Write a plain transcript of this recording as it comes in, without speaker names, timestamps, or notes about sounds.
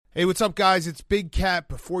Hey, what's up, guys? It's Big Cat.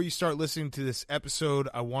 Before you start listening to this episode,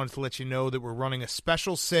 I wanted to let you know that we're running a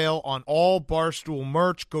special sale on all Barstool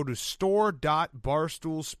merch. Go to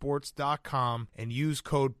store.barstoolsports.com and use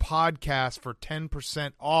code PODCAST for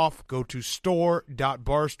 10% off. Go to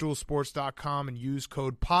store.barstoolsports.com and use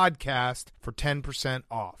code PODCAST for 10%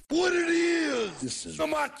 off. What it is, this is the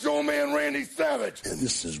Macho Man Randy Savage, and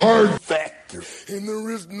this is Hard Factor, and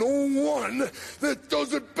there is no one that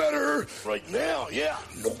does it better right now. Yeah,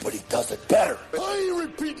 nobody does it better. I ain't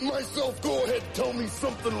repeating myself. Go ahead, tell me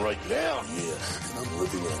something right now. Yeah, and I'm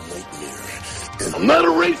living a nightmare, and I'm not a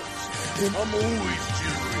racist, and I'm always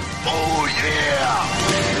cheering. Oh yeah.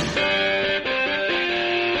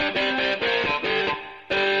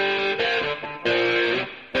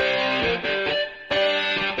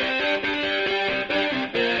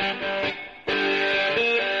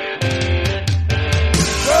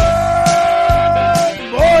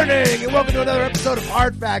 And welcome to another episode of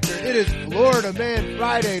Hard Factor. It is Florida Man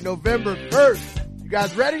Friday, November 1st. You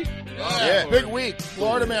guys ready? Yeah, big week.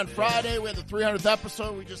 Florida Man Friday. We had the 300th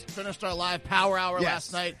episode. We just finished our live Power Hour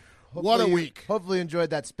last night. What a week. Hopefully you enjoyed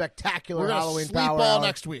that spectacular Halloween sleep Power all Hour.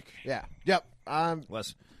 next week. Yeah. Yep.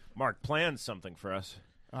 Unless Mark plans something for us.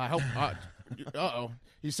 I hope. Uh-oh.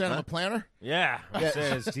 You sent him a planner? Yeah. It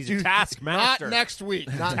says he's a taskmaster. Not next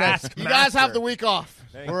week. Not next. You guys have the week off.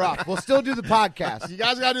 We're off. We'll still do the podcast. You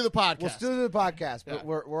guys got to do the podcast. We'll still do the podcast, but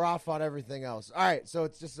we're off on everything else. All right, so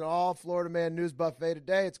it's just an all Florida Man news buffet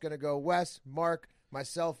today. It's going to go Wes, Mark,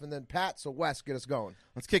 myself, and then Pat. So Wes, get us going.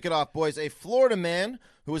 Let's kick it off, boys. A Florida man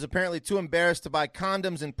who was apparently too embarrassed to buy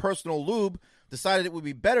condoms and personal lube decided it would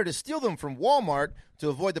be better to steal them from Walmart to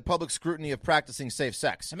avoid the public scrutiny of practicing safe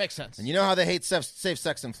sex. That makes sense. And you know how they hate safe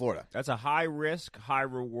sex in Florida. That's a high-risk,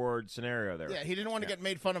 high-reward scenario there. Yeah, he didn't want to get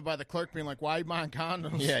made fun of by the clerk being like, why are you buying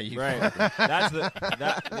condoms? Yeah, you Right.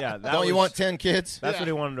 Don't you want 10 kids? That's what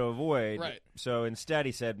he wanted to avoid. Right. So instead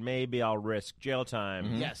he said, maybe I'll risk jail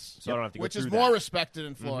time. Yes. So I don't have to go Which through is that. more respected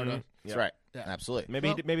in Florida. That's right. Yeah. Absolutely.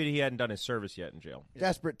 Maybe he hadn't done his service yet in jail.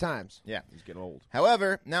 Desperate times. Yeah. He's getting old.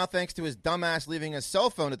 However, now thanks to his dumbass leaving his cell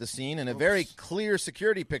phone at the scene and a very clear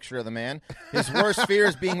security picture of the man, his worst fear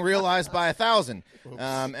is being realized by 1,000.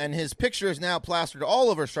 And his picture is now plastered all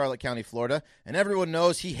over Charlotte County, Florida, and everyone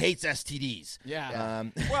knows he hates STDs. Yeah.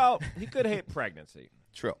 Well, he could hate pregnancy.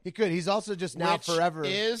 True. He could. He's also just now Which forever.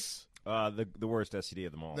 is... The worst STD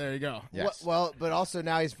of them all. There you go. Yes. Well, but also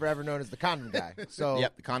now he's forever known as the condom guy. So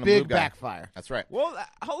Yep, the condom big lube guy. backfire. That's right. Well,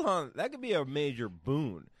 hold on. That could be a major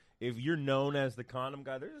boon. If you're known as the condom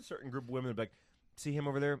guy, there's a certain group of women that be like, see him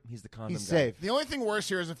over there? He's the condom He's guy. safe. The only thing worse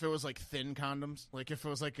here is if it was like thin condoms, like if it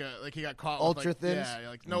was like he got caught Ultra with, like, thins? Yeah,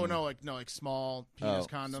 like small penis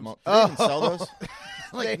condoms, Small. Do they even sell those?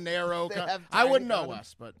 like narrow. they have I tiny wouldn't know, condoms.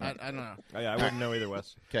 Wes, but I don't know. Oh, yeah, I wouldn't know either,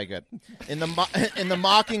 Wes. Okay, good. In the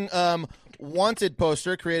mocking wanted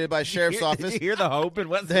poster created by Sheriff's Did Office. you hear the hope in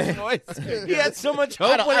Wes's voice? He had so much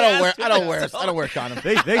hope. I don't wear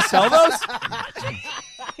condoms. They sell those?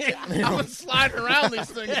 I was sliding around these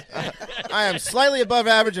things. I am slightly above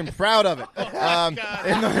average and proud of it.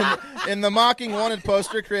 In the mocking wanted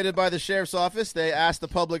poster created by the Sheriff's Office, they asked the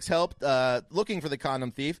public's help looking for the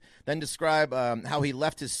condom thief, then describe how he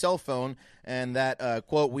left his cell phone and that,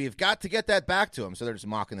 quote, we've got to get that back to him. So they're just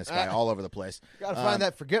mocking this guy all over the place. Got to find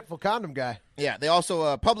that forgetful condom guy. Yeah, they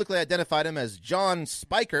also publicly identified him as John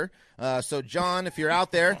Spiker. So, John, if you're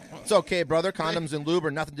out there, it's okay, brother. Condoms and lube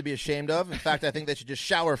are nothing to be ashamed of. In fact, I think they should just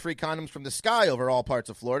shower free condoms from the sky over all parts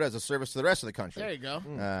of Florida as a service to the rest of the country. There you go.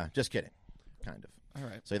 Just kidding. Kind of. All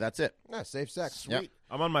right. So that's it. Yeah, safe sex. Sweet. Yep.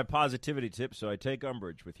 I'm on my positivity tip, so I take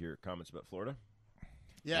umbrage with your comments about Florida.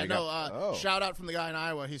 Yeah, no. Shout out from the guy in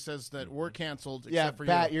Iowa. He says that we're canceled. Yeah, except for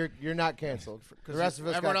Pat, you. you're not canceled. The rest of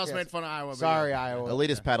us. Everyone got else made canceled. fun of Iowa. but Sorry, Iowa.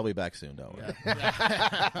 Elitist Pat will be back soon, don't worry.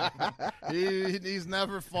 He's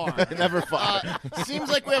never far. Never far.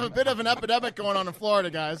 Seems like we have a bit of an epidemic going on in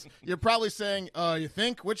Florida, guys. You're probably saying, you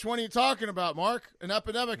think? Which one are you talking about, Mark? An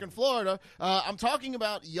epidemic in Florida? I'm talking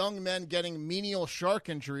about young men getting menial shark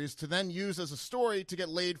injuries to then use as a story to get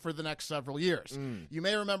laid for the next several years. You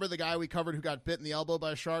may remember the guy we covered who got bit in the elbow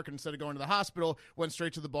by a shark, and instead of going to the hospital, went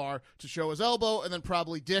straight to the bar to show his elbow and then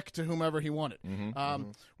probably dick to whomever he wanted.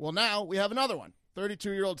 Well, now we have another one.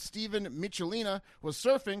 32-year-old Steven Michelina was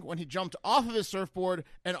surfing when he jumped off of his surfboard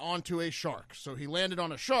and onto a shark. So he landed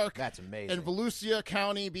on a shark. That's amazing. In Volusia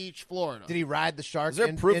County Beach, Florida. Did he ride the shark Is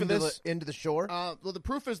there proof of into this? into the shore? Well, the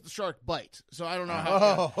proof is the shark bite. So I don't know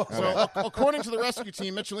how. So according to the rescue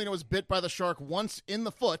team, Michelina was bit by the shark once in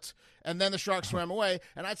the foot, and then the shark swam away.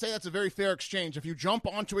 And I'd say that's a very fair exchange. If you jump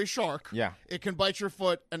onto a shark, it can bite your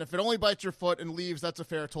foot, and if it only bites your foot and leaves, that's a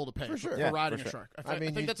fair toll to pay for sure. riding a shark. I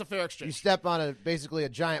think that's a fair exchange. You step on basically a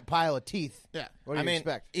giant pile of teeth. Yeah. What do you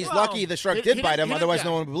expect? He's lucky the shark did bite him. Otherwise,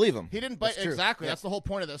 no one would believe him. He didn't bite. That's true. Exactly. That's the whole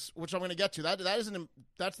point of this, which I'm going to get to.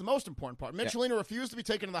 That's the most important part. Michelina refused to be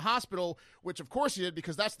taken to the hospital, which of course he did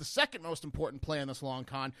because that's the second most important play in this long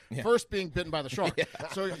con. First being bitten by the shark.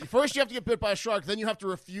 So first you have to get bit by a shark, then you have to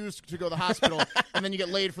refuse to go to the hospital, and then you get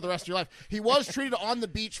laid for the rest of your life. He was treated on the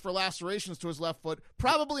beach for lacerations to his left foot,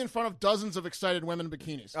 probably in front of dozens of excited women in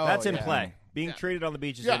bikinis. That's in play. Being treated on the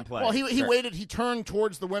beach is in play. Well, he waited. He turned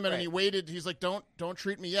towards the women and he waited. He's like, "Don't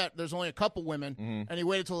treat me yet. There's only a couple women." And he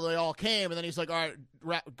waited till they all came, and then he's like, "All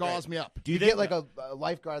right, gauze me up." Do you get like a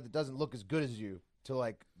lifeguard that doesn't look as good as you to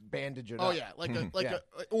like bandage it up? Oh yeah,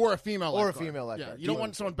 or a female or lifeguard. a female lifeguard. Yeah, you don't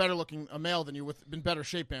want someone better looking, a male than you with in better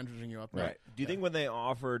shape bandaging you up. Right. Do you think when they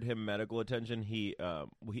offered him medical attention, he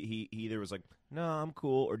either was like, "No, I'm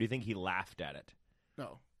cool," or do you think he laughed at it?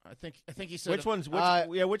 No. I think he said which one's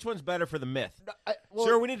better for the myth? Well,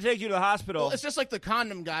 Sir, we need to take you to the hospital. Well, it's just like the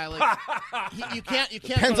condom guy. Like you can't.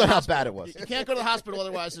 Depends on how bad it was. You can't go to the hospital.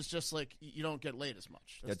 Otherwise, it's just like you don't get laid as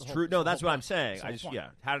much. That's true. No, that's what I'm saying.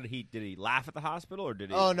 How did he laugh at the hospital or did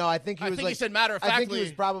he? Oh no, I think he was. He said matter of factly. I think he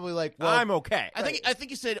was probably like, well, I'm okay. I think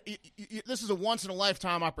he said this is a once in a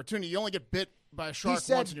lifetime opportunity. You only get bit by a shark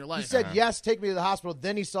once in your life. He said, yes, take me to the hospital.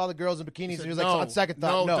 Then he saw the girls in bikinis, and he was like, on second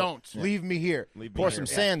thought, no, don't. Leave me here. Pour some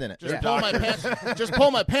sand in it. Just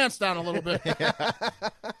pull my pants down a little bit. All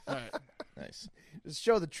right. Nice. Just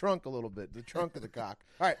show the trunk a little bit, the trunk of the cock.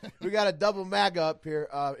 All right, we got a double MAGA up here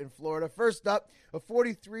in Florida. First up, a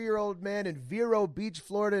 43-year-old man in Vero Beach,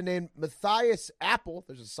 Florida, named Matthias Apple.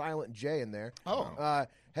 There's a silent J in there.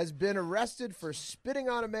 Has been arrested for spitting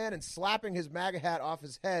on a man and slapping his MAGA hat off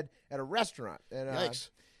his head at a restaurant. And, Yikes.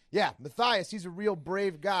 Yeah, Matthias, he's a real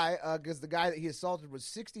brave guy because the guy that he assaulted was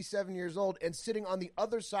 67 years old and sitting on the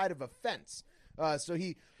other side of a fence. So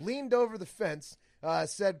he leaned over the fence,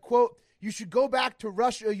 said, quote, "You should go back to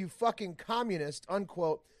Russia, you fucking communist,"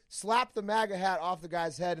 unquote, slapped the MAGA hat off the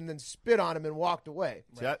guy's head and then spit on him and walked away.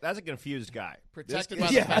 See, that's a confused guy. Protected by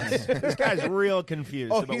the fence. This guy's real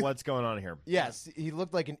confused about what's going on here. Yes, he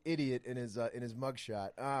looked like an idiot in his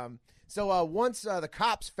mugshot. So once the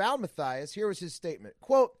cops found Matthias, here was his statement.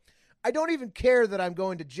 Quote, "I don't even care that I'm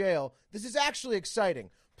going to jail. This is actually exciting.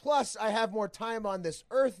 Plus, I have more time on this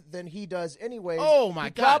earth than he does anyways. Oh, my he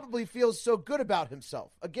God. probably feels so good about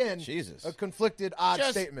himself." Again, Jesus. a conflicted, odd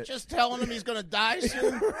statement. Just telling him he's going to die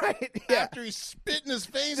soon Right, yeah. after he spit in his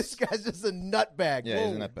face. This guy's just a nutbag. Yeah,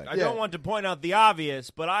 he's a nutbag. I don't want to point out the obvious,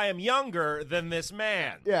 but I am younger than this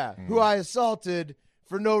man. Yeah, who I assaulted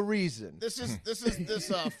for no reason. This is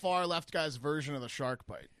this far left guy's version of the shark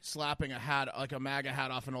bite, slapping a hat like a MAGA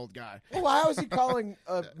hat off an old guy. Well, why was he calling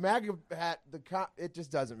a MAGA hat it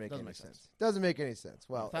just doesn't make any sense. Doesn't make any sense.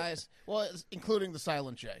 Well, Matthias, including the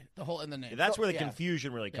silent J, the whole in the name. That's where the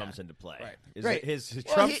confusion really comes into play. Right. Is Right. His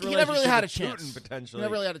Well, Trump's he never really had a relationship with chance. Putin, potentially. He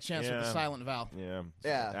never really had a chance with the silent vowel.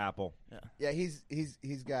 Yeah. Apple. yeah, he's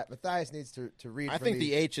got Matthias needs to read. I from think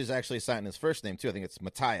the H is actually silent in his first name, too. I think it's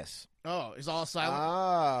Matthias. Oh, he's all silent.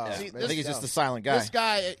 Ah, See, I think he's just a silent guy. This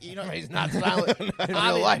guy, he's not silent in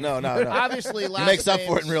real life. No. Obviously, He makes up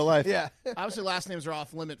for it in real life. Yeah, obviously, last names are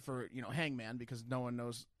off limit for Hangman because no one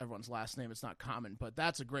knows everyone's last name. It's not common, but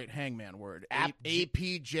that's a great Hangman word.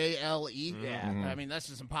 APJLE. Yeah. I mean that's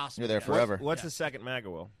just impossible. You're there forever. What's the second MAGA,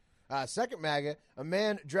 Will? second MAGA, a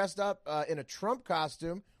man dressed up in a Trump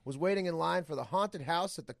costume was waiting in line for the haunted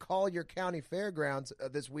house at the Collier County Fairgrounds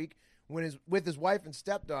this week with his wife and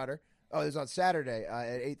stepdaughter. Oh, it was on Saturday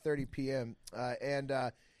at 8:30 p.m. And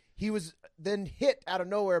he was then hit out of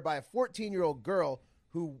nowhere by a 14-year-old girl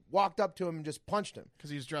who walked up to him and just punched him. Because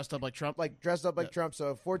he was dressed up like Trump? Dressed up like Trump. So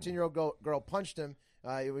a 14-year-old girl punched him.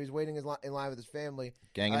 He was waiting in line with his family.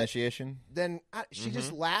 Gang initiation? Then she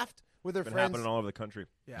just laughed with her Been friends. happening all over the country.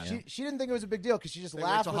 Yeah. She didn't think it was a big deal because she just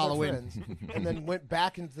laughed with her friends and then went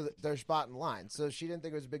back into their spot in line. So she didn't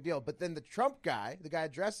think it was a big deal. But then the Trump guy, the guy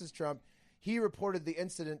dressed as Trump, he reported the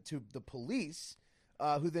incident to the police,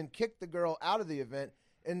 who then kicked the girl out of the event.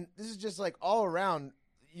 And this is just like all around.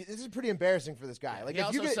 This is pretty embarrassing for this guy. Like he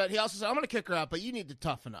also said, "I'm going to kick her out, but you need to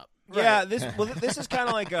toughen up." Right. Yeah, this is kind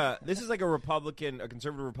of like a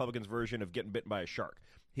conservative Republican's version of getting bitten by a shark.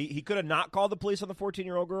 He could have not called the police on the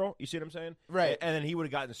 14-year-old girl. You see what I'm saying? Right. And then he would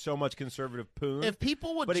have gotten so much conservative poon. If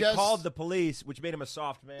people would but just... he called the police, which made him a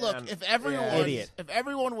soft man. Look, if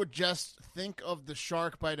everyone would just think of the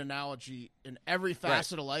shark bite analogy in every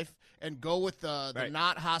facet of life and go with the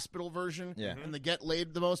not hospital version and the get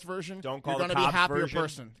laid the most version, don't call you're the going to be a happier version.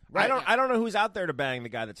 person. Right. I don't know who's out there to bang the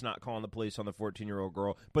guy that's not calling the police on the 14-year-old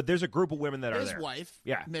girl, but there's a group of women that are there. His wife,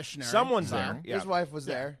 yeah, missionary. Someone's there. Yeah. His wife was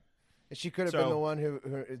there. She could have been the one who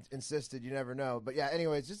insisted. You never know. But yeah,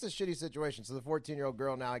 anyway, it's just a shitty situation. So the 14-year-old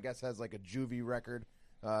girl now, I guess, has like a juvie record.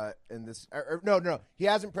 In this, no, he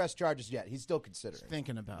hasn't pressed charges yet. He's still considering.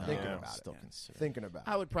 Thinking about it. Thinking about it.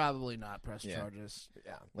 I would probably not press charges.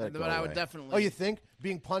 Yeah, but I would definitely. Oh, you think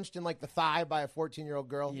being punched in like the thigh by a 14-year-old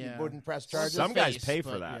girl, you wouldn't press charges? Some guys pay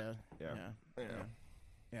for that. Yeah.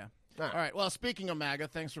 All right. Well, speaking of MAGA,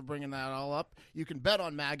 thanks for bringing that all up. You can bet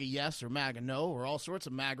on MAGA yes or MAGA no or all sorts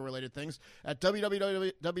of MAGA-related things at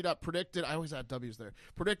www.predicted. I always add W's there.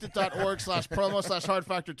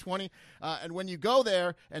 Predicted.org/promo/hardfactor20. And when you go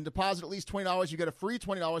there and deposit at least $20, you get a free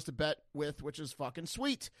 $20 to bet with, which is fucking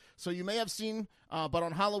sweet. So you may have seen, but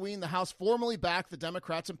on Halloween, the House formally backed the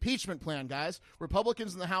Democrats' impeachment plan, guys.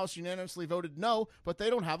 Republicans in the House unanimously voted no, but they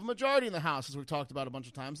don't have a majority in the House, as we've talked about a bunch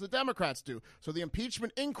of times. The Democrats do. So the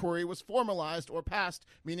impeachment inquiry was formalized or passed,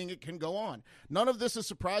 meaning it can go on. None of this is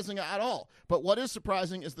surprising at all. But what is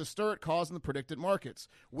surprising is the stir it caused in the predicted markets.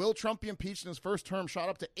 Will Trump be impeached in his first term? Shot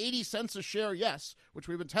up to 80 cents a share, yes, which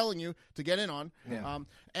we've been telling you to get in on. Yeah.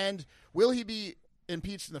 And will he be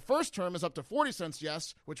impeached in the first term is up to 40 cents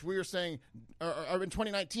yes, which we are saying, or in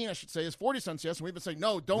 2019, I should say, is 40 cents yes, and we've been saying,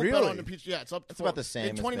 no, don't bet on impeachment. Yeah, it's up. It's about the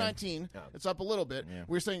same. In 2019, it's up a little bit. Yeah.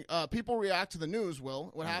 We're saying people react to the news,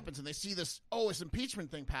 what happens, and they see this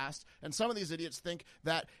impeachment thing passed, and some of these idiots think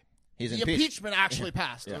that the impeachment actually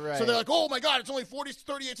passed. Right. So they're like, oh my God, it's only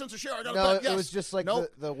 38 cents a share. I got to bet yes. It was just like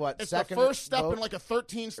the what? It's second the first step vote? in like a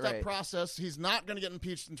 13-step process. He's not going to get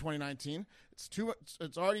impeached in 2019.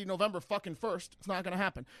 It's already November fucking 1st. It's not going to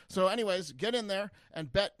happen. So anyways, get in there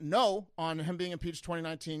and bet no on him being impeached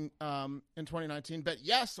 2019 in 2019. Bet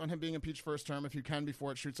yes on him being impeached first term if you can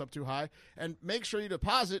before it shoots up too high. And make sure you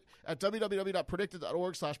deposit at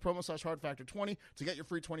www.predicted.org/hardfactor20 to get your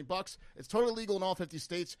free $20. It's totally legal in all 50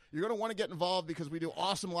 states. You're going to want to get involved because we do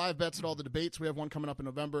awesome live bets at all the debates. We have one coming up in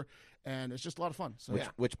November, and it's just a lot of fun. So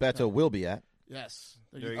which Beto will be at. Yes.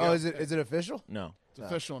 There you go. go. Is it official? No. It's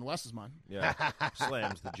official in Wes's mind. Yeah.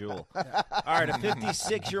 Slams the jewel. All right. A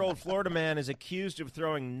 56-year-old Florida man is accused of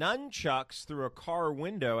throwing nunchucks through a car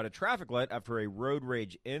window at a traffic light after a road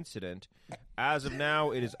rage incident. As of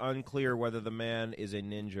now, it is unclear whether the man is a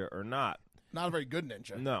ninja or not. Not a very good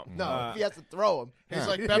ninja. No. If he has to throw him. He's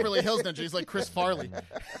like Beverly Hills Ninja. He's like Chris Farley.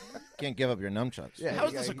 Can't give up your nunchucks. Yeah, how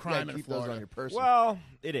is this a crime in Florida? On your person. Well,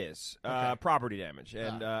 it is. Property damage.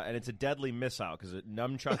 And it's a deadly missile because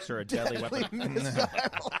nunchucks are a deadly weapon.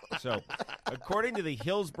 So, according to the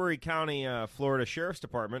Hillsborough County, Florida Sheriff's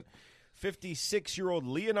Department, 56-year-old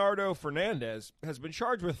Leonardo Fernandez has been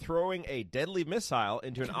charged with throwing a deadly missile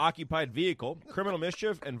into an occupied vehicle, criminal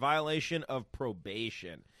mischief, and violation of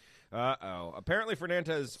probation. Apparently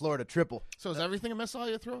Fernandez... Florida triple. So is everything a missile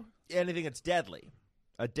you throw? Anything that's deadly.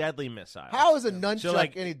 A deadly missile. How is a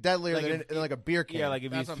nunchuck any deadlier than like a beer can? Yeah, like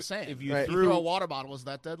That's what I'm saying. If you threw a water bottle, is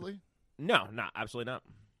that deadly? No, absolutely not.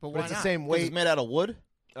 But why it's not? the same Weight. weight. It's made out of wood?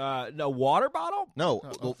 No, water bottle? No,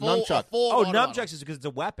 nunchuck. Nunchucks is because it's a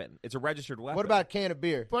weapon. It's a registered weapon. What about a can of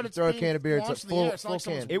beer? But You it's throw a being can of beer. It's a launched in the air. full It's not like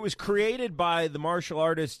can. It was created by the martial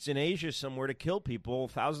artists in Asia somewhere to kill people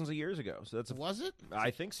thousands of years ago. So that's Was it?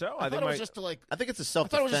 I think so. I thought it was just to like. I think it's a I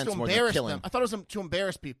thought it was just self-defense to more than embarrass killing. them. I thought it was to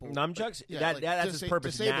embarrass people. Nunchucks? Yeah, that's its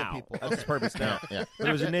purpose disable now. people. That's its purpose now. Yeah. But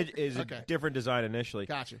it was a different design initially.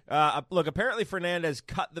 Gotcha. Look, apparently Fernandez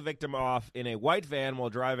cut the victim off in a white van while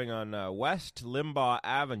driving on West Limbaugh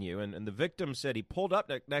Avenue, and the victim said he pulled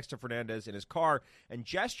up next to Fernandez in his car and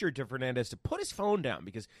gestured to Fernandez to put his phone down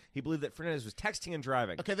because he believed that Fernandez was texting and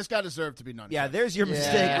driving. Okay, this guy deserved to be nunchucked. Yeah, there's your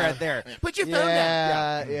mistake right there. Put your phone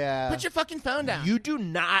down. Yeah. Put your fucking phone down. You do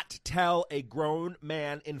not tell a grown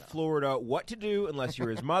man in Florida what to do unless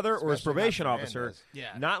you're his mother or his probation officer.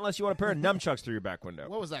 Yeah. Not unless you want a pair of nunchucks through your back window.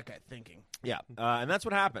 What was that guy thinking? Yeah, and that's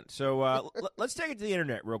what happened. So let's take it to the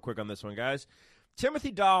internet real quick on this one, guys.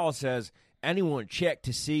 Timothy Dahl says, anyone check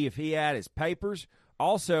to see if he had his papers?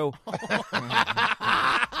 Also,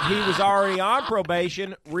 he was already on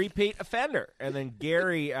probation, repeat offender. And then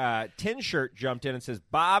Gary Tinshirt jumped in and says,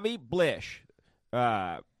 Bobby Blish.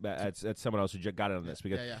 That's someone else who got in on this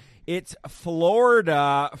because it's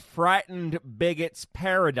Florida Frightened Bigots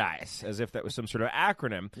Paradise, as if that was some sort of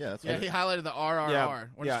acronym. Yeah, that's he highlighted the RRR.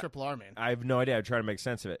 What does triple R mean? I have no idea. I'm trying to make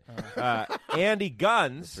sense of it. Andy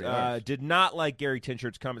Guns did not like Gary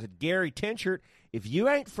Tinshirt's comment. Said, Gary Tinshirt, if you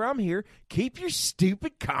ain't from here, keep your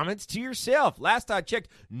stupid comments to yourself. Last I checked,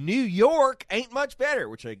 New York ain't much better,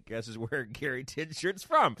 which I guess is where Gary Tinshirt's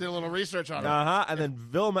from. Did a little research on it. And then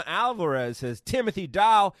Vilma Alvarez says, Timothy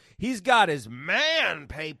Dahl, he's got his man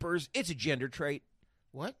papers. It's a gender trait.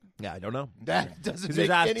 What? Yeah, I don't know. That doesn't Because make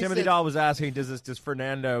any Timothy sense. Dahl was asking, does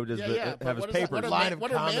Fernando but have his what is that? papers? Line of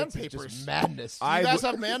What are man comments is papers? just madness. Do you guys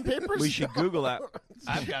have man papers? We should Google that.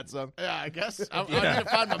 I've got some. Yeah, I guess. I need to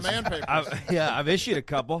find my man papers. I've issued a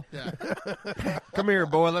couple. Yeah. Come here,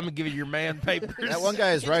 boy. Let me give you your man papers. That one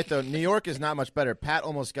guy is right, though. New York is not much better. Pat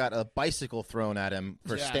almost got a bicycle thrown at him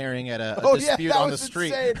for staring at a dispute that on the was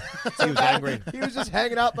street. insane. He was angry. He was just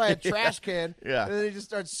hanging out by a trash can, Yeah. and then he just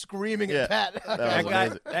starts screaming Yeah. at Pat. That guy,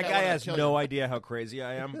 amazing. that guy has no idea how crazy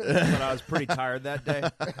I am, but I was pretty tired that day.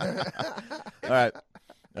 All right.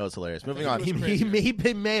 That was hilarious. Moving on. He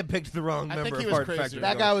may have picked the wrong I think member he of was Hard crazy. Factor.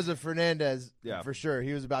 That guy was a Fernandez Yeah. for sure.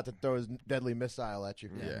 He was about to throw his deadly missile at you.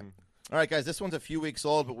 Yeah. All right, guys, this one's a few weeks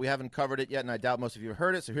old, but we haven't covered it yet, and I doubt most of you have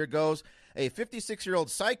heard it, so here goes. A 56-year-old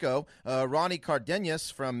psycho, Ronnie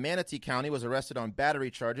Cardenas from Manatee County, was arrested on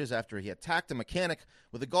battery charges after he attacked a mechanic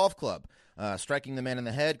with a golf club, striking the man in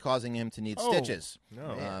the head, causing him to need stitches.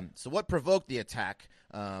 No. So what provoked the attack?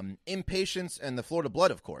 Impatience and the Florida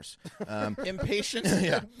blood, of course. Impatient?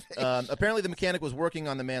 Yeah. Apparently, the mechanic was working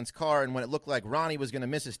on the man's car, and when it looked like Ronnie was going to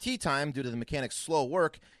miss his tee time due to the mechanic's slow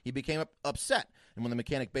work, he became upset. And when the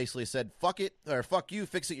mechanic basically said, fuck it, or fuck you,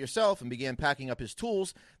 fix it yourself, and began packing up his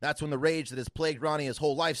tools, that's when the rage that has plagued Ronnie his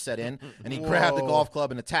whole life set in, and he grabbed the golf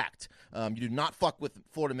club and attacked. You do not fuck with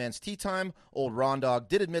Florida man's tee time. Old Ron Dog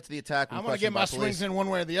did admit to the attack. I'm going to get my swings in one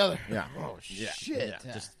way or the other. Yeah. Oh, Yeah. shit.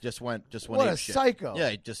 Yeah. Just went What ape a shit. psycho. Yeah,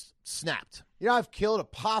 he just snapped. You know, I've killed a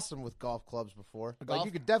possum with golf clubs before. golf- Like,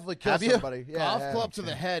 you could definitely kill Have you? somebody. Yeah, Golf yeah. club to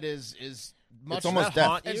the head is much It's almost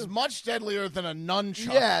that death. It's much deadlier than a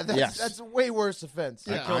nunchuck. Yeah, Yes. that's a way worse offense.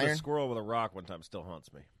 I Yeah. killed a Iron? squirrel with a rock one time. Still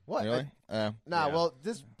haunts me. What? Really? Nah, Yeah. well,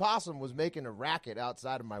 this possum was making a racket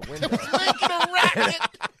outside of my window. Making a racket.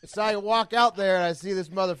 So I walk out there and I see this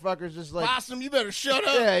motherfucker's just like, Possum, you better shut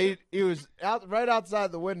up. yeah, he was out right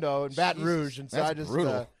outside the window in Baton Rouge, and so That's I just,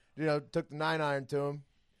 brutal. took the 9-iron to him,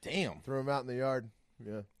 Damn. threw him out in the yard.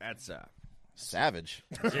 Yeah. That's Savage.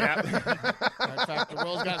 yeah. In fact, the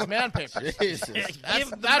Will's got his man papers. Jesus.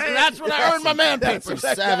 That's when I earned my man papers.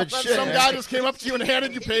 Savage shit. Some guy just came up to you and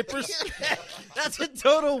handed you papers. That's a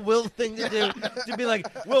total Will thing to do. To be like,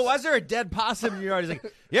 Will, why is there a dead possum in your yard? He's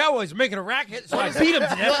like, yeah, well, he's making a racket, so I beat him to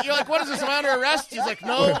death. You're like, what is this, I'm under arrest? He's like,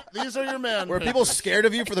 no, these are your man Were papers. people scared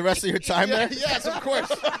of you for the rest of your time Yeah, there? yes, of course.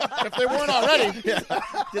 If they weren't already.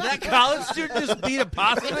 Did that college student just beat a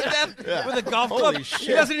possum to death with a golf Holy club? shit.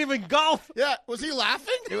 He doesn't even golf. Yeah, was he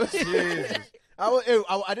laughing? Jesus.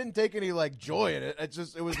 I didn't take any like joy in it.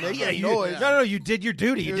 It was making a noise. No, you did your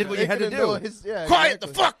duty. You It did was what you had to making a do. noise. Yeah, Quiet exactly.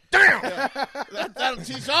 the fuck down! That'll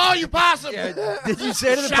teach all you possum. Did you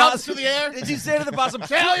say to the Shouts possum? to the air. Did you say to the possum,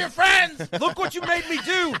 Tell your friends, look what you made me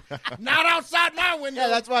do? not outside my window. Yeah,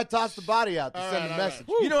 that's why I tossed the body out to All send right, a all message.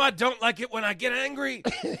 You know I don't like it when I get angry.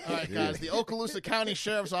 All right, guys. The Okaloosa County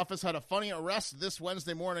Sheriff's Office had a funny arrest this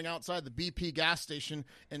Wednesday morning outside the BP gas station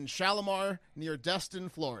in Shalimar near Destin,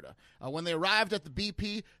 Florida. When they arrived at the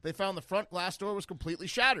BP, they found the front glass door was completely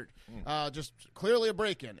shattered. Just clearly a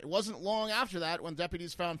break-in. It wasn't long after that when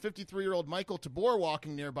deputies found 53-year-old Michael Tabor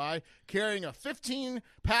walking nearby carrying a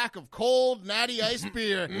 15-pack of cold Natty Ice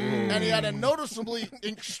beer, and he had a noticeably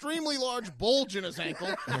extremely large bulge in his ankle.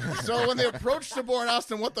 So when they approached Tabor and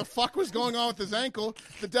asked him what the fuck was going on with his ankle,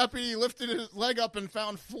 the deputy lifted his leg up and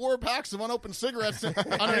found 4 packs of unopened cigarettes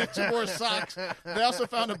underneath Tabor's socks. They also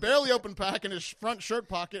found a barely open pack in his front shirt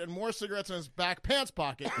pocket and more cigarettes in his back pants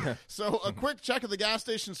pocket. So a quick check of the gas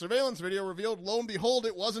station surveillance video revealed, lo and behold,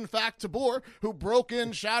 it was in fact Tabor who broke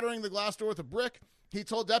in, shattering the glass door with a brick. He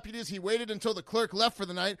told deputies he waited until the clerk left for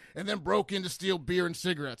the night and then broke in to steal beer and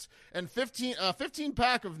cigarettes. And 15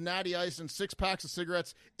 pack of Natty Ice and 6 packs of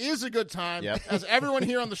cigarettes is a good time, Yep. as everyone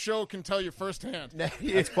here on the show can tell you firsthand.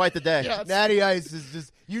 It's quite the day. Yeah, it's- Natty Ice is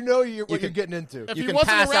just, what you're getting into. If You he can wasn't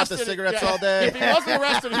pass out the arrested, cigarettes all day. If he wasn't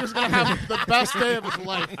arrested, he was going to have the best day of his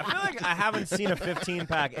life. I feel like I haven't seen a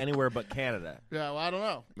 15-pack anywhere but Canada. Yeah, well, I don't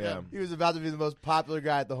know. Yeah. He was about to be the most popular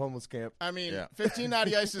guy at the homeless camp. I mean, Yeah. 15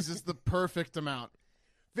 Natty Ices is the perfect amount.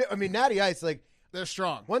 I mean, Natty Ice, like, They're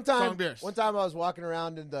strong. One Strong beers. time I was walking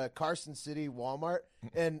around in the Carson City Walmart,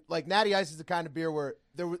 and like Natty Ice is the kind of beer where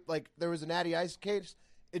there was a Natty Ice case.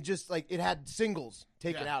 It just like it had singles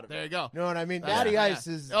taken Yeah, out of it. there you go. You know what I mean? Yeah, Natty yeah. Ice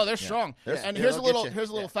is. Oh, they're strong. They're- And yeah, here's a they'll little get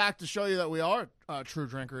you. fact to show you that we are true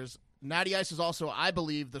drinkers. Natty Ice is also, I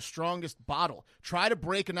believe, the strongest bottle. Try to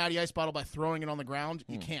break a Natty Ice bottle by throwing it on the ground.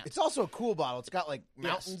 You can't. It's also a cool bottle. It's got like Yes,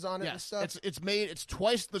 mountains on it and yes. stuff. It's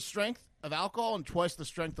twice the strength of alcohol and twice the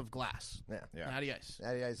strength of glass. Yeah. Natty Ice.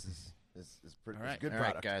 Natty Ice is pretty All right. it's a good All right,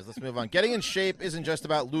 product. guys, let's move on. Getting in shape isn't just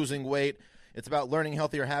about losing weight. It's about learning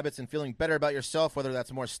healthier habits and feeling better about yourself, whether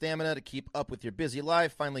that's more stamina to keep up with your busy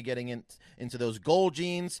life, finally getting into those goal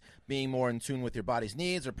genes, being more in tune with your body's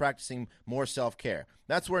needs, or practicing more self-care.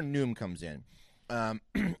 That's where Noom comes in.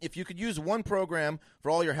 If you could use one program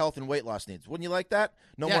for all your health and weight loss needs, wouldn't you like that?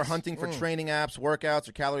 No more hunting for training apps, workouts,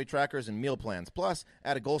 or calorie trackers and meal plans. Plus,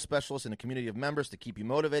 add a goal specialist and a community of members to keep you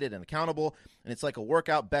motivated and accountable, and it's like a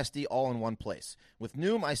workout bestie all in one place. With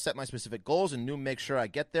Noom, I set my specific goals, and Noom makes sure I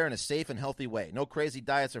get there in a safe and healthy way. No crazy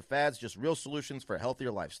diets or fads, just real solutions for a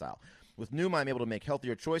healthier lifestyle. With Noom, I'm able to make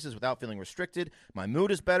healthier choices without feeling restricted. My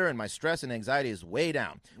mood is better, and my stress and anxiety is way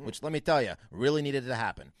down, which, let me tell you, really needed to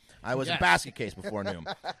happen. I was a basket case before Noom.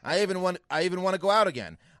 I even want to go out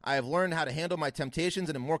again. I have learned how to handle my temptations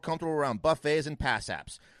and am more comfortable around buffets and pass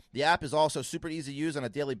apps. The app is also super easy to use on a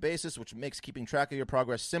daily basis, which makes keeping track of your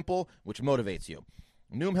progress simple, which motivates you.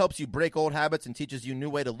 Noom helps you break old habits and teaches you a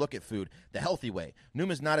new way to look at food, the healthy way.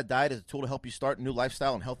 Noom is not a diet, it's a tool to help you start a new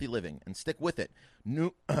lifestyle and healthy living. And stick with it.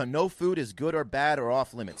 No food is good or bad or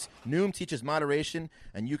off limits. Noom teaches moderation,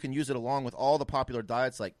 and you can use it along with all the popular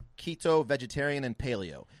diets like keto, vegetarian, and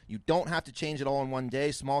paleo. You don't have to change it all in one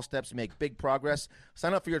day. Small steps make big progress.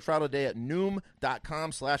 Sign up for your trial today at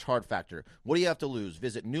Noom.com/hardfactor. What do you have to lose?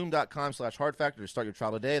 Visit Noom.com/hardfactor to start your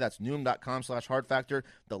trial today. That's Noom.com/hardfactor,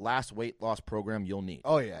 the last weight loss program you'll need.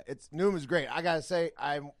 Oh, yeah. Noom is great. I got to say,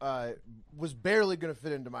 I was barely going to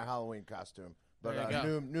fit into my Halloween costume. But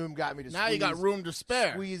Noom got me to now you got room to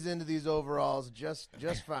spare. Squeeze into these overalls just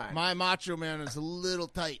fine. My Macho Man is a little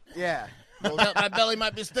tight. Yeah. My belly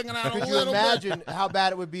might be sticking out a little bit. Could you imagine how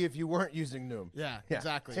bad it would be if you weren't using Noom? Yeah.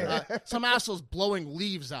 Exactly. Some asshole's blowing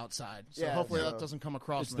leaves outside, so hopefully that doesn't come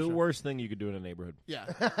across. It's the worst thing you could do in a neighborhood. Yeah.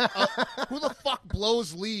 Who the fuck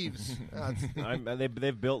blows leaves?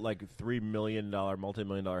 They've built like $3 million,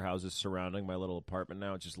 multi-million-dollar houses surrounding my little apartment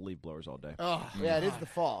now. It's just leaf blowers all day. Oh, yeah, it is the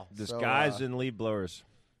fall. Disguised in leaf blowers.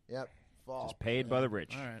 Yep. Fall. Just paid by the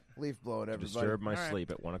rich. All right. Leaf blowing, everybody. Disturb my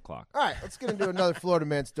sleep at 1 o'clock. All right, let's get into another Florida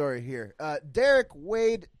man story here. Derek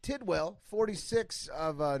Wade Tidwell, 46,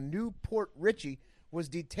 of Newport Richey, was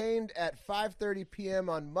detained at 5:30 p.m.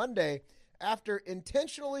 on Monday after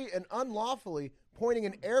intentionally and unlawfully pointing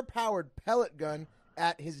an air-powered pellet gun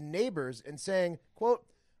at his neighbors and saying, quote,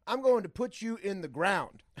 "I'm going to put you in the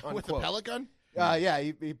ground," unquote. With the pellet gun? Yeah,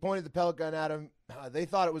 he pointed the pellet gun at him. They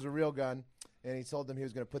thought it was a real gun. And he told them he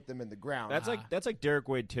was going to put them in the ground. That's like Derek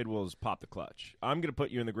Wade Tidwell's "Pop the Clutch." I'm going to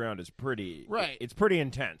put you in the ground is pretty right. It's pretty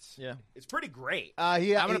intense. Yeah, it's pretty great. I'm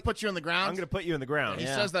going to put you in the ground. I'm going to put you in the ground. He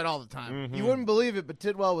says that all the time. Mm-hmm. You wouldn't believe it, but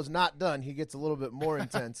Tidwell was not done. He gets a little bit more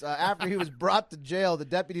intense. After he was brought to jail, the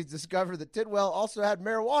deputies discovered that Tidwell also had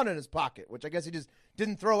marijuana in his pocket, which I guess he just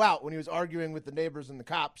didn't throw out when he was arguing with the neighbors and the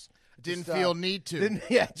cops. Didn't feel need to.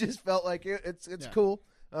 Just felt like it's cool.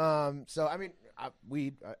 So I mean.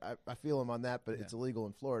 Weed. I feel him on that, but it's illegal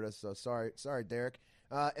in Florida. So sorry, Derek.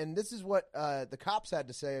 And this is what the cops had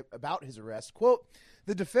to say about his arrest. Quote: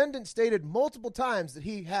 "The defendant stated multiple times that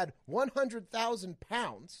he had 100,000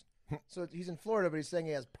 pounds. So he's in Florida, but he's saying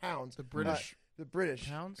he has pounds. The British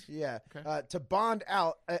pounds. Yeah. Okay. To bond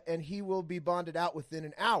out, and he will be bonded out within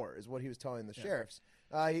an hour, is what he was telling the sheriffs.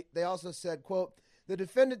 They also said, quote: "The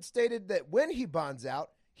defendant stated that when he bonds out,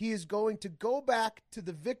 he is going to go back to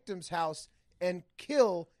the victim's house and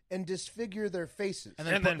kill and disfigure their faces. And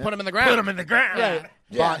then put them in the ground. Put them in the ground. Right.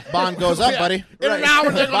 Yeah. Bond goes up, buddy. In an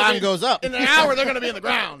hour, they're Bond goes up. In an hour, they're going to be in the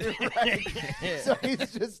ground. So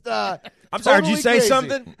he's just I'm sorry, did you say crazy.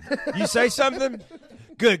 something? You say something?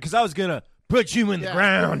 Good, because I was going to put you in the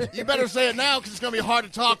ground. You better say it now because it's going to be hard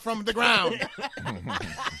to talk from the ground.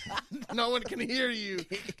 No one can hear you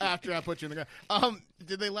after I put you in the ground.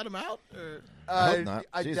 Did they let him out? Hope not.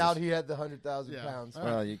 I Jesus. doubt he had the 100,000 pounds.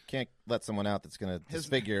 Well, you can't let someone out that's going to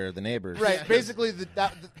disfigure the neighbors. Right. Basically, what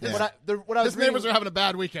I was His neighbors are having a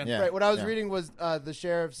bad weekend. Yeah. Right. What I was reading was the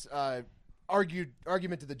sheriff's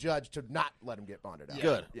argument to the judge to not let him get bonded out.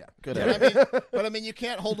 Good. Yeah. Good. But I mean, you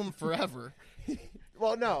can't hold him forever.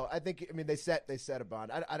 Well, no, I mean they set a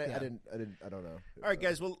bond. I don't know. All right,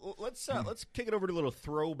 guys. Well, let's kick it over to a little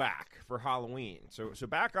throwback for Halloween. So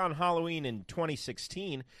back on Halloween in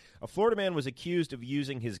 2016, a Florida man was accused of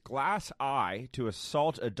using his glass eye to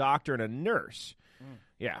assault a doctor and a nurse.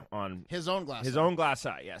 Yeah, on his own glass. His own glass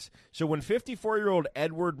eye, yes. So when 54-year-old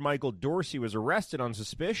Edward Michael Dorsey was arrested on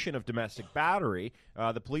suspicion of domestic battery,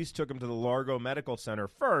 the police took him to the Largo Medical Center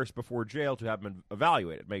first before jail to have him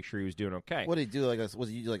evaluated, make sure he was doing okay. What did he do? Was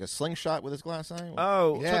he like a slingshot with his glass eye?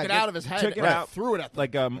 Oh, yeah, took it out of his head. Took it out, threw it at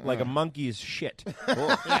them. like a monkey's shit.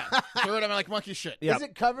 Yeah, threw it at him like monkey shit. Yep. Is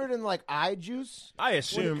it covered in like eye juice? I when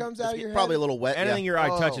assume it comes out of your Probably head? a little wet. anything your eye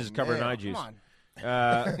touches is covered in man. eye juice. Come on.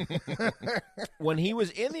 When he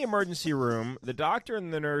was in the emergency room, the doctor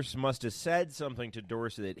and the nurse must have said something to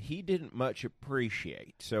Dorsey that he didn't much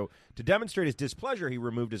appreciate. So, to demonstrate his displeasure, he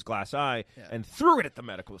removed his glass eye and threw it at the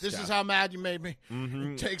medical staff. This is how mad you made me.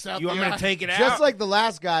 Mm-hmm. Takes out you the want me eye. to take it out? Just like the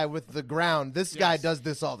last guy with the ground, this guy does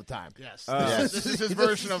this all the time. Yes. This is his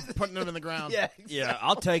version of putting him in the ground. Yeah, exactly. Yeah,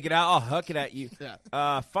 I'll take it out. I'll huck it at you.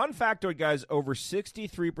 Yeah. Fun factoid, guys, over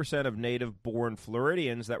 63% of native-born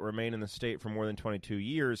Floridians that remain in the state for more than 22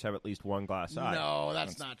 years have at least one glass eye. No,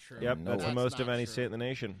 that's not true. Yep, that's the most of not any true. state in the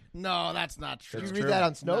nation. No, that's not true. You That's read true. that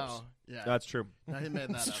on Snopes? No. Yeah. That's true. No, he made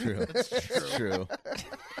that up. True. It's true. True.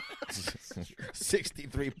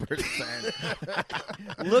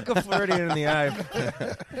 63%. Look a Floridian in the eye.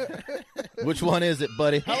 Which one is it,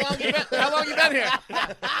 buddy? How long you been here?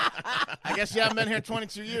 I guess you haven't been here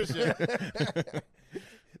 22 years yet.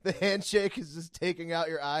 The handshake is just taking out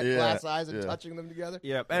your glass eyes and touching them together.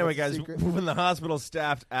 Yeah. Anyway, That's guys, the secret. when the hospital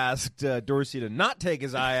staff asked Dorsey to not take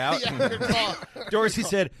his eye out, Yeah, good call. Dorsey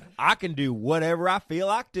said, "I can do whatever I feel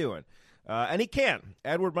like doing." And he can.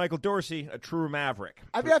 Edward Michael Dorsey, a true maverick.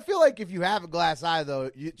 I mean, I feel like if you have a glass eye, though,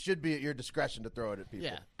 it should be at your discretion to throw it at people.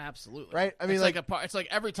 Yeah, absolutely. Right? I mean, it's like- it's like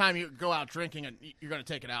every time you go out drinking and you're going to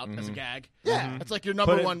take it out as a gag. Yeah. It's like your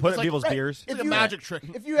number one. Put it's it in people's like, beers. It's like a magic trick.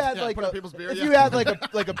 If you had put it in people's beer, if yeah. you had like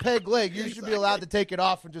a peg leg, you should be allowed to take it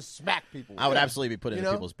off and just smack people. I would absolutely be putting You in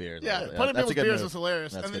know? people's beers. Yeah, That's put in a people's good beers move. is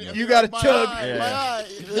hilarious. That's And a then good You move. gotta my chug. eye, Yeah. my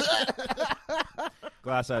eye.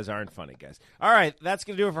 Glass eyes aren't funny, guys. All right, that's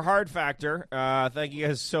going to do it for Hard Factor. Thank you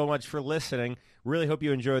guys so much for listening. Really hope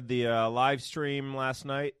you enjoyed the live stream last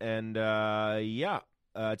night. And,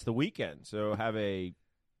 it's the weekend, so have a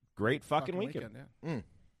great fucking weekend.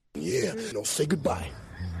 Yeah, no, say goodbye.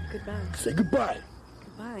 Goodbye. Say goodbye.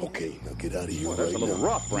 Goodbye. Okay, now get out of here. That's a little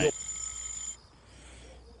rough, right?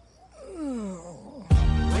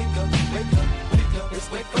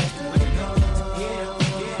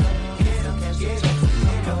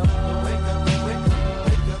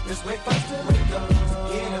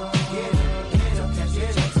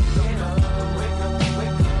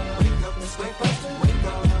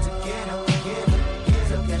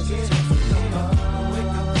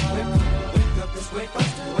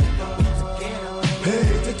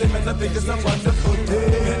 I think it's a wonderful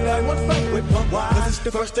day, and I want fun with pump. Cause it's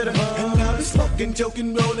the first of the month, and I'll be smoking,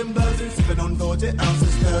 joking, rolling, buzzing, sipping on 40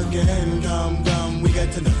 ounces again. Come, we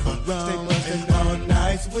got to enough rum. Stay buzzing all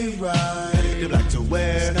night, we ride. The black to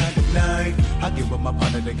wear, 99. I give up my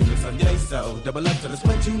partner to give me some day, so double up to the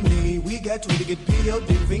what you need. We got 20 to get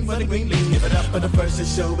P.O.D. Ring for the green leaf. Give it up for the first to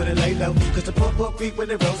show, but it lay low. Cause the poor creep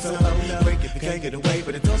when it rolls so low. Break if you can't get away,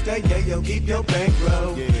 but it don't stay, yeah, yo, keep your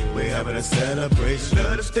bankroll. We're having a celebration,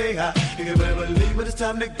 let us stay high. You can never believe when it's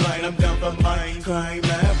time to grind. I'm down for mine, crime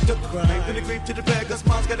after crime. From the creep to the bag, cause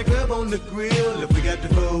mom's got a grub on the grill. If we got the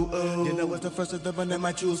food, you know it's the first of the one that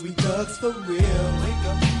might choose. We thugs for real. Wake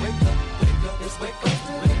up, wake up, wake up. It's wake up,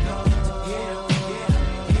 wake up. Get up, get up,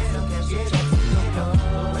 get up, get up. Wake up,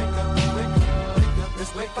 wake up, wake up.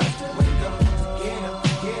 It's wake up, wake up. Get up,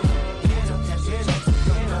 get up, get up, get up.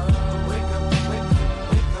 Wake up, wake up,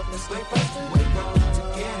 wake up. It's wake up, wake up.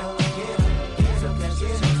 Get up, get up, get up,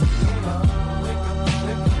 get up. Wake up, wake up,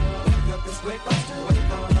 wake up. It's wake up,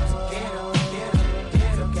 wake up. Get up, get up,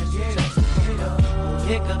 get up, get up.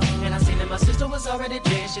 Hiccup, and I seen that my sister was already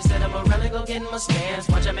dead. She said I'm around and go get in my stance.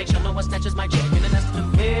 Watch I make sure no one snatches my check. And then that's the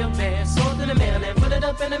real man. Sold to the mail and put it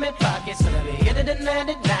up in my pocket. So let me hit it and land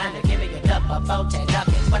it down. And give me a duck about 10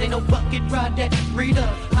 ducats. But ain't no bucket ride that read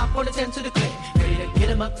up. Hop on the 10 to the clip. Ready to get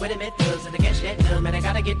him up with him at thugs. And against that dumb, man, I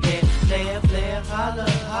gotta get there. Player, holler,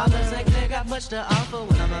 holler. Say clear, got much to offer.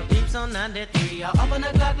 When I'm up deeps on 93. I'll open the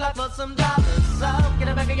clock for some dollars. So get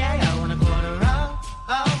it back again. I want a quarter off.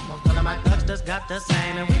 Most of my thugs just got the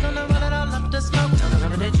same. And we gonna run it all up the smoke. Tell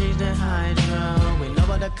them they change the hydro. We know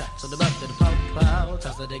what the cut, so the buck to the popo.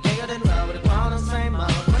 Toss to the giggle, then roll with the crown and same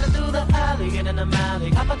old. Running through the alley, get in the alley.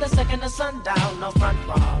 Hop at the second of sundown, no front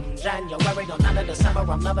from January, no 9 of December.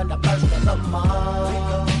 I'm loving the first of the month.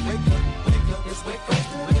 Wake up, wake up, wake up. It's wake up,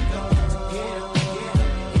 wake up. Get up, get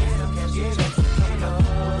up, get up, get up. Wake up,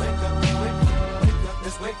 wake up, wake up.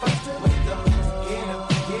 It's wake up, wake up. Get up,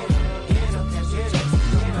 get up, get up, get up.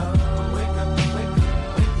 Wake up, wake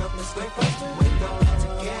up, wake up. It's wake up, wake up.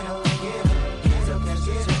 Get up, get up, get up,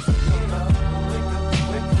 get up. Wake up,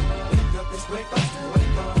 wake up, wake up. It's wake up,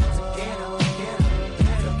 wake up. Get up, get up,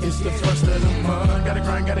 get up. It's the first of the month. Gotta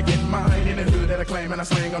grind, gotta get mine. In the hood that I claim and I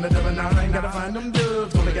swing on the double nine. Gotta find them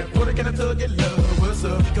dubs. Gonna get put can a thug get love. What's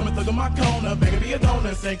up? Come and thug on my corner. Begging be a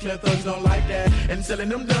donor. St. Clair thugs don't like that. And selling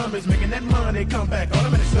them dummies, making that money. Come back. All the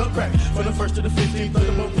minutes Snook crack. From the 1st to the 15th,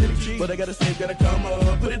 furthermore pretty cheap. But I gotta save, gotta come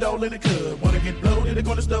up, put it all in the cup. Wanna get bloated, they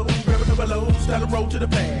gonna stove, grab a couple loads, time to roll to the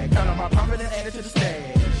bag. Count on my profit and add it to the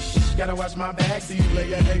stash. Gotta watch my back, see you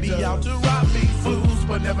later. Be out to rob me, fools,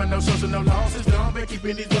 but never no social, no losses. Don't be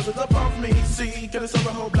keeping these buzzers up off me. See, could have sold a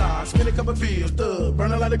whole block, spin a couple pills,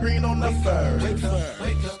 burn a lot of green on the fur.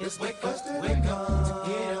 Wake up, it's wake up, wake up.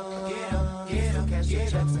 Get up, get up, get up, cash your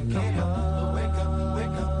checks and get up. Wake up,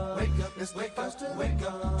 wake up, wake up, it's wake up, wake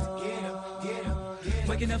up. Get up, get up, get up.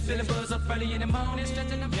 Waking up, feeling buzz up early in the morning,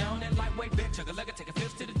 stretching, I'm yawning, lightweight, big chugga, like I take a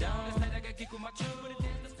fist to the dawn. It's like I got kick with my chug, but it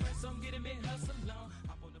dance, I'm getting me hustle long.